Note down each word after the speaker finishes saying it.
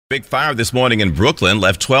Big fire this morning in Brooklyn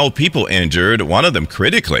left 12 people injured, one of them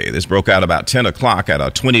critically. This broke out about 10 o'clock at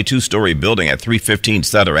a 22-story building at 315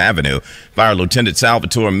 Sutter Avenue. Fire Lieutenant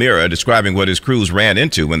Salvatore Mira describing what his crews ran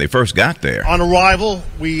into when they first got there. On arrival,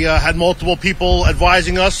 we had multiple people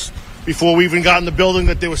advising us before we even got in the building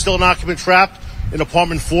that there was still an occupant trapped in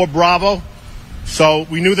apartment 4 Bravo. So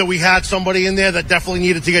we knew that we had somebody in there that definitely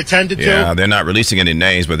needed to get tended to. Yeah, they're not releasing any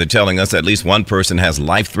names, but they're telling us at least one person has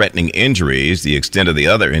life-threatening injuries. The extent of the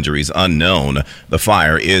other injuries unknown. The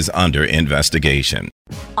fire is under investigation.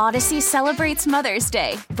 Odyssey celebrates Mother's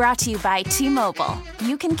Day, brought to you by T-Mobile.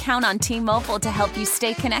 You can count on T-Mobile to help you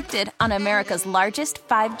stay connected on America's largest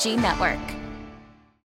 5G network.